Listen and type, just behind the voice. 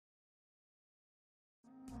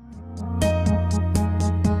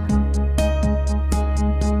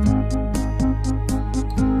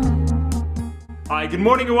Hi, good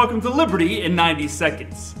morning and welcome to Liberty in 90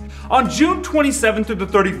 Seconds. On June 27th through the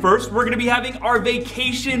 31st, we're going to be having our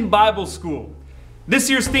Vacation Bible School. This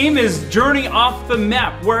year's theme is Journey Off the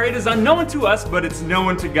Map, where it is unknown to us, but it's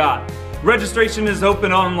known to God. Registration is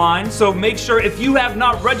open online, so make sure if you have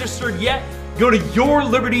not registered yet, go to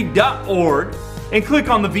yourliberty.org and click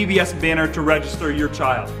on the VBS banner to register your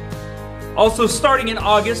child. Also, starting in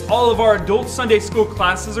August, all of our adult Sunday school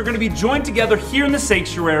classes are going to be joined together here in the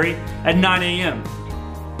sanctuary at 9 a.m.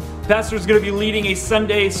 Pastor is going to be leading a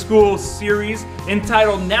Sunday school series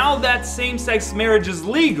entitled, Now That Same-Sex Marriage is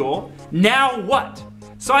Legal, Now What?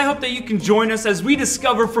 So I hope that you can join us as we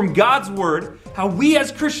discover from God's Word how we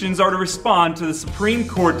as Christians are to respond to the Supreme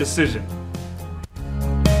Court decision.